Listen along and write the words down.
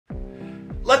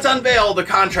Let's unveil the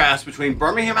contrast between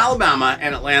Birmingham, Alabama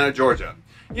and Atlanta, Georgia.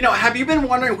 You know, have you been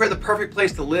wondering where the perfect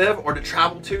place to live or to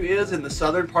travel to is in the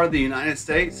southern part of the United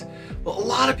States? Well, a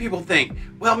lot of people think,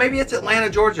 well, maybe it's Atlanta,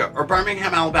 Georgia or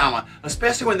Birmingham, Alabama,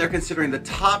 especially when they're considering the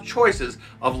top choices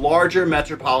of larger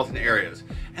metropolitan areas.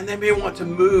 And they may want to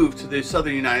move to the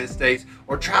southern United States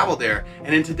or travel there.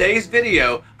 And in today's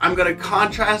video, I'm going to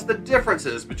contrast the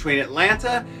differences between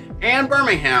Atlanta and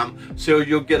Birmingham so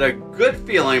you'll get a good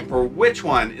feeling for which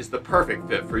one is the perfect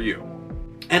fit for you.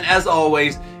 And as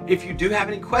always, if you do have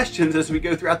any questions as we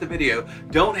go throughout the video,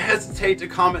 don't hesitate to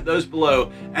comment those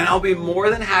below and I'll be more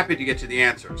than happy to get you the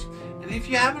answers. And if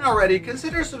you haven't already,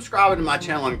 consider subscribing to my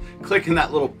channel and clicking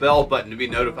that little bell button to be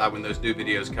notified when those new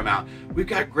videos come out. We've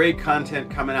got great content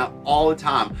coming out all the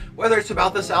time, whether it's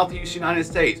about the Southeast United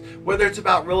States, whether it's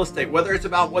about real estate, whether it's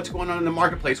about what's going on in the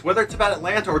marketplace, whether it's about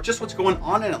Atlanta or just what's going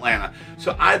on in Atlanta.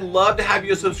 So I'd love to have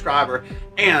you a subscriber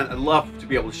and I'd love to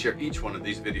be able to share each one of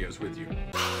these videos with you.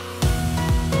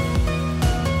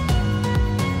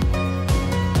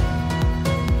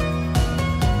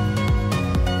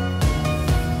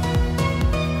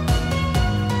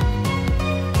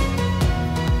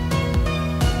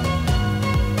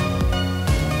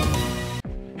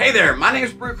 Hey there, my name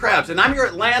is Bru Krebs and I'm your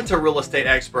Atlanta real estate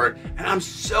expert, and I'm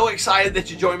so excited that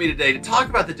you joined me today to talk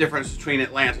about the difference between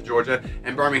Atlanta, Georgia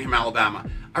and Birmingham, Alabama.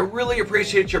 I really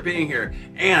appreciate your being here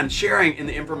and sharing in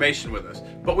the information with us.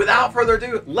 But without further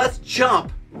ado, let's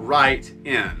jump right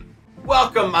in.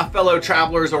 Welcome, my fellow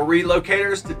travelers or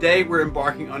relocators. Today we're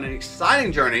embarking on an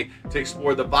exciting journey to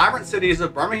explore the vibrant cities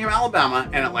of Birmingham, Alabama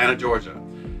and Atlanta, Georgia.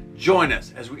 Join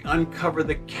us as we uncover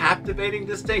the captivating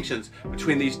distinctions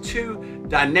between these two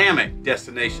dynamic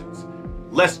destinations.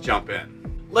 Let's jump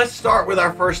in. Let's start with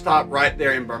our first stop right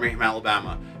there in Birmingham,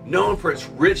 Alabama. Known for its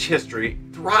rich history,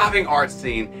 thriving art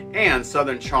scene, and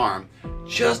southern charm,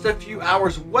 just a few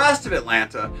hours west of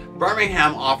Atlanta,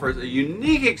 Birmingham offers a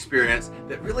unique experience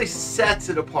that really sets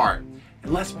it apart.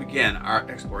 And let's begin our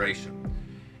exploration.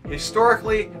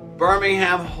 Historically,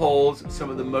 Birmingham holds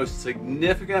some of the most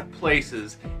significant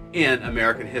places in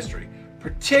American history,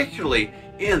 particularly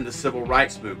in the Civil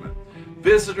Rights Movement.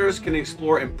 Visitors can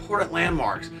explore important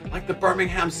landmarks like the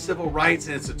Birmingham Civil Rights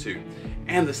Institute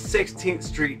and the 16th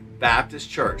Street Baptist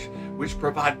Church, which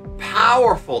provide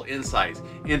powerful insights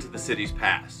into the city's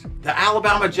past. The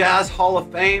Alabama Jazz Hall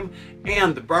of Fame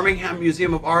and the Birmingham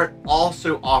Museum of Art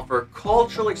also offer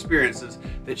cultural experiences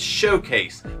that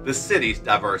showcase the city's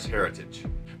diverse heritage.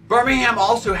 Birmingham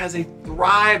also has a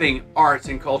thriving arts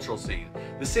and cultural scene.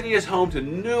 The city is home to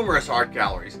numerous art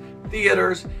galleries,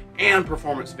 theaters, and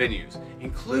performance venues,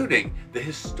 including the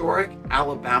historic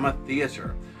Alabama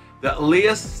Theater, the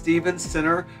Elias Stevens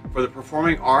Center for the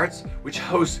Performing Arts, which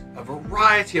hosts a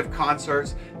variety of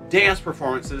concerts, dance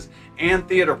performances, and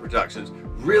theater productions,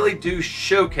 really do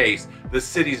showcase the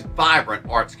city's vibrant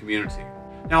arts community.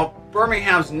 Now,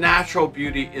 Birmingham's natural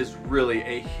beauty is really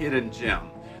a hidden gem.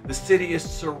 The city is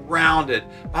surrounded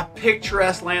by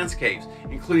picturesque landscapes,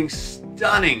 including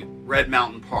stunning Red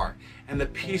Mountain Park and the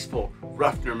peaceful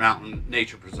Ruffner Mountain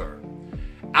Nature Preserve.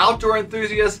 Outdoor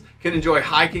enthusiasts can enjoy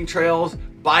hiking trails,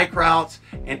 bike routes,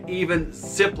 and even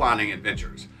ziplining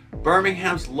adventures.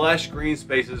 Birmingham's lush green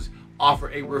spaces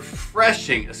offer a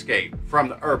refreshing escape from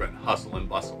the urban hustle and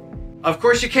bustle. Of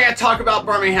course, you can't talk about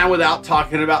Birmingham without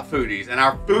talking about foodies, and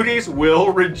our foodies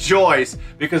will rejoice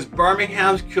because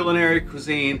Birmingham's culinary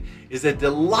cuisine is a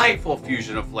delightful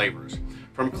fusion of flavors.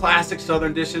 From classic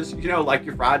southern dishes, you know, like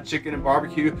your fried chicken and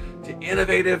barbecue, to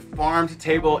innovative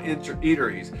farm-to-table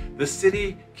eateries, the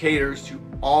city caters to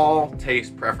all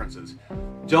taste preferences.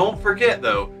 Don't forget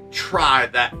though, try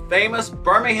that famous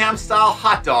Birmingham-style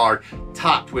hot dog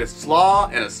topped with slaw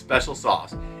and a special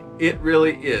sauce. It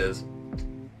really is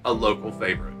a local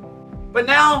favorite. But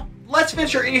now, let's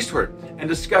venture eastward and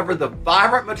discover the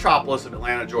vibrant metropolis of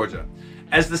Atlanta, Georgia.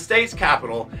 As the state's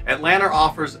capital, Atlanta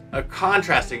offers a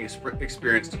contrasting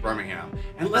experience to Birmingham,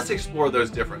 and let's explore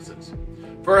those differences.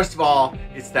 First of all,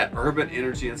 it's that urban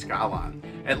energy and skyline.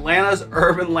 Atlanta's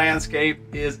urban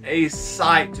landscape is a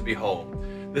sight to behold.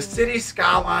 The city's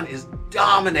skyline is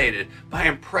dominated by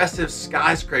impressive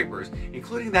skyscrapers,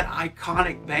 including that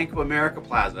iconic Bank of America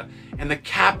Plaza and the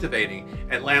captivating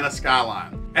Atlanta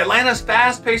skyline. Atlanta's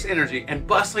fast-paced energy and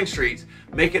bustling streets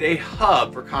make it a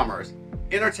hub for commerce,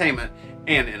 entertainment,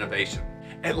 and innovation.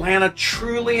 Atlanta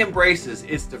truly embraces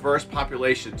its diverse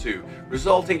population too,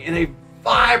 resulting in a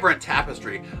vibrant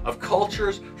tapestry of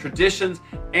cultures, traditions,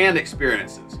 and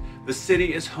experiences. The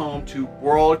city is home to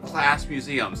world-class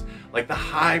museums like the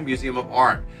High Museum of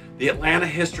Art, the Atlanta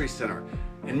History Center,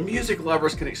 and music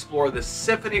lovers can explore the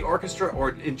symphony orchestra or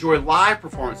enjoy live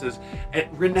performances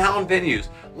at renowned venues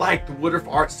like the Woodruff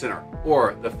Arts Center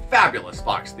or the fabulous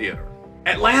Fox Theater.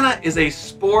 Atlanta is a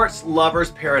sports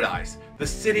lover's paradise. The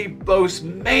city boasts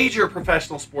major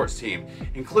professional sports teams,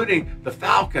 including the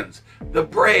Falcons, the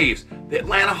Braves, the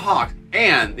Atlanta Hawks,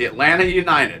 and the Atlanta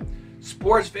United.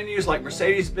 Sports venues like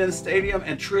Mercedes-Benz Stadium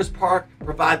and Truist Park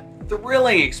provide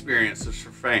thrilling experiences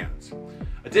for fans.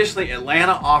 Additionally,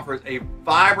 Atlanta offers a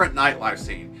vibrant nightlife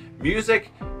scene,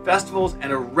 music, festivals,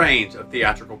 and a range of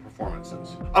theatrical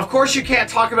performances. Of course, you can't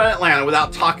talk about Atlanta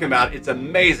without talking about its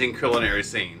amazing culinary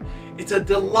scene. It's a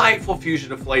delightful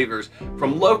fusion of flavors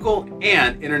from local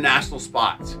and international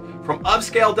spots. From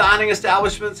upscale dining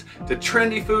establishments to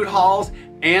trendy food halls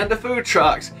and to food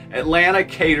trucks, Atlanta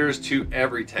caters to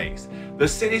every taste. The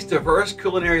city's diverse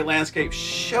culinary landscape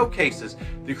showcases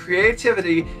the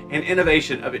creativity and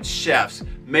innovation of its chefs,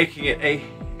 making it a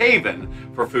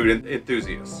haven for food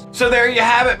enthusiasts. So there you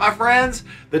have it, my friends.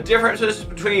 The differences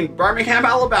between Birmingham,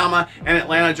 Alabama and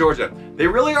Atlanta, Georgia. They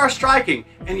really are striking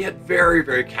and yet very,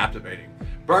 very captivating.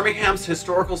 Birmingham's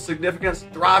historical significance,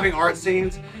 thriving art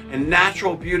scenes, and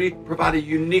natural beauty provide a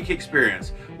unique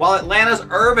experience, while Atlanta's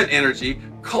urban energy,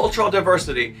 cultural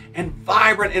diversity, and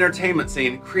vibrant entertainment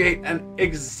scene create an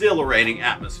exhilarating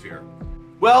atmosphere.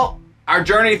 Well, our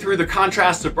journey through the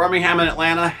contrasts of Birmingham and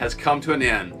Atlanta has come to an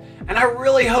end, and I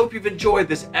really hope you've enjoyed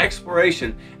this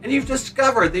exploration and you've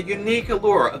discovered the unique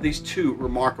allure of these two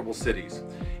remarkable cities.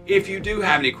 If you do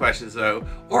have any questions though,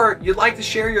 or you'd like to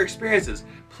share your experiences,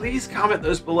 please comment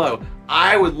those below.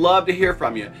 I would love to hear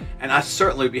from you, and I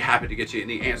certainly would be happy to get you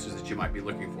any answers that you might be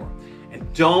looking for.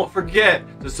 And don't forget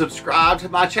to subscribe to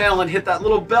my channel and hit that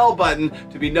little bell button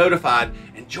to be notified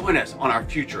and join us on our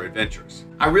future adventures.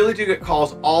 I really do get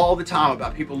calls all the time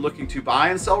about people looking to buy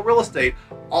and sell real estate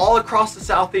all across the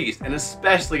Southeast and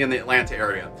especially in the Atlanta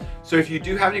area. So if you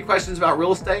do have any questions about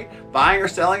real estate, buying or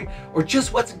selling, or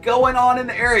just what's going on in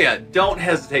the area, don't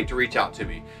hesitate to reach out to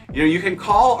me. You know, you can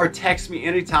call or text me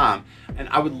anytime, and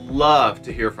I would love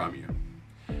to hear from you.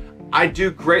 I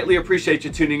do greatly appreciate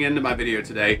you tuning into my video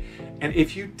today. And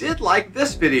if you did like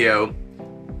this video,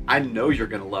 I know you're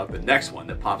going to love the next one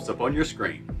that pops up on your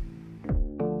screen.